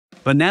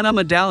Banana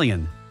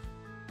medallion.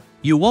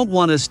 You won't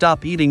want to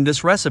stop eating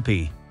this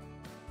recipe.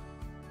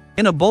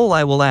 In a bowl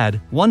I will add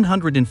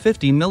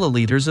 150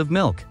 milliliters of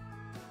milk,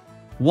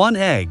 1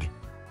 egg,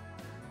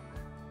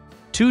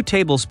 2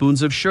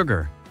 tablespoons of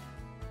sugar,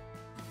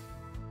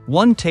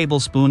 1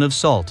 tablespoon of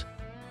salt,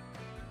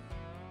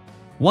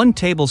 1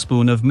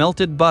 tablespoon of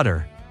melted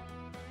butter,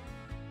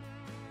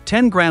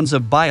 10 grams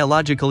of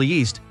biological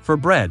yeast for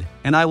bread,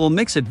 and I will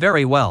mix it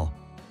very well.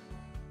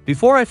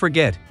 Before I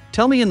forget,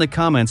 tell me in the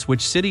comments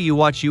which city you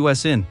watch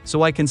US in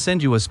so I can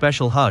send you a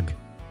special hug.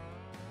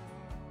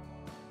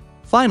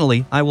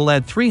 Finally, I will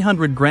add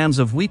 300 grams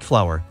of wheat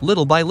flour,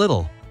 little by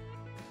little.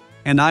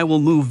 And I will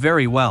move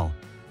very well.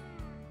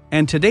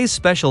 And today's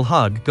special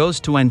hug goes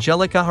to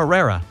Angelica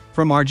Herrera,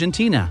 from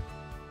Argentina.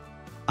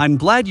 I'm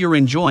glad you're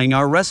enjoying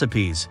our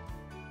recipes.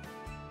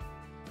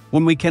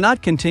 When we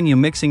cannot continue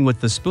mixing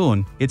with the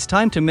spoon, it's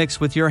time to mix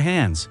with your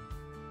hands.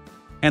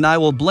 And I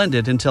will blend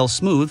it until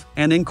smooth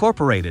and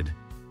incorporated.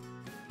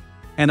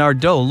 And our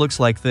dough looks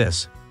like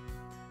this.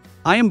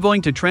 I am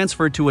going to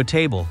transfer to a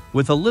table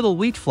with a little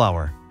wheat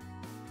flour.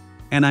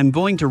 And I'm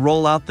going to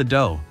roll out the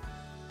dough.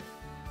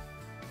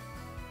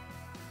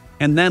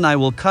 And then I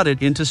will cut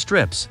it into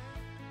strips.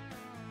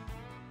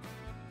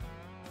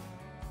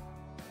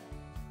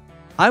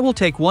 I will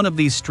take one of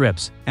these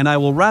strips and I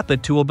will wrap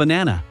it to a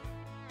banana.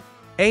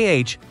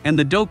 And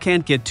the dough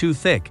can't get too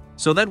thick,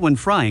 so that when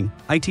frying,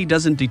 it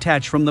doesn't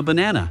detach from the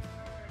banana.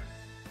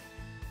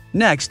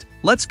 Next,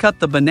 let's cut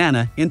the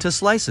banana into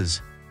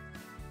slices.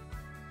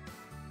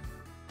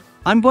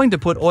 I'm going to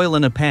put oil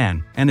in a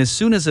pan, and as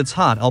soon as it's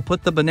hot I'll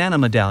put the banana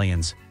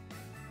medallions.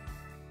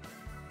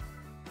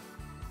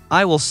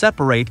 I will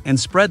separate and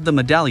spread the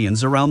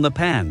medallions around the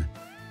pan.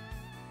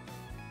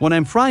 When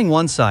I'm frying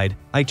one side,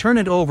 I turn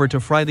it over to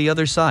fry the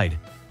other side.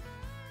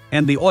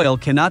 And the oil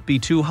cannot be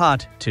too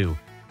hot, too.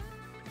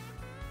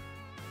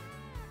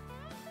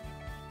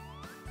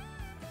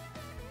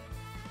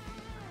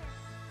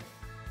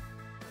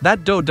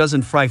 That dough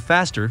doesn't fry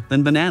faster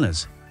than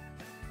bananas.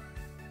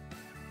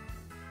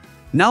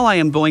 Now I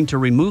am going to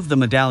remove the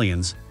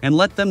medallions and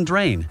let them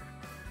drain.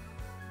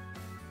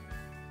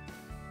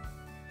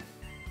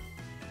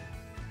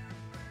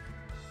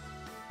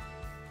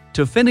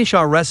 To finish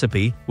our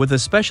recipe with a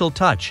special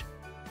touch,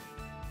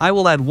 I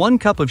will add 1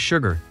 cup of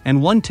sugar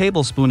and 1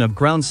 tablespoon of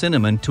ground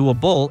cinnamon to a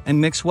bowl and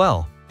mix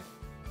well.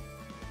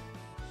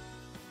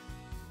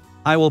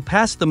 I will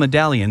pass the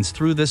medallions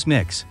through this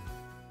mix.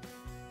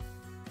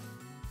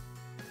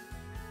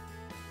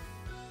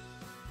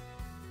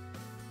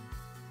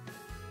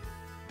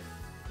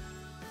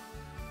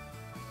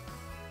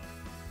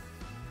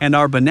 And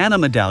our banana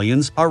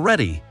medallions are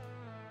ready.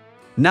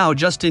 Now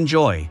just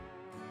enjoy.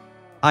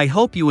 I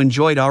hope you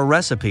enjoyed our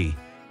recipe.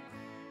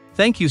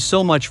 Thank you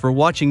so much for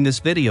watching this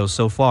video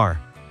so far.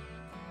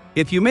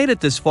 If you made it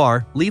this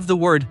far, leave the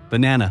word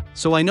banana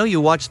so I know you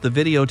watched the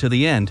video to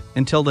the end.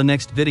 Until the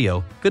next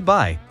video,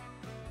 goodbye.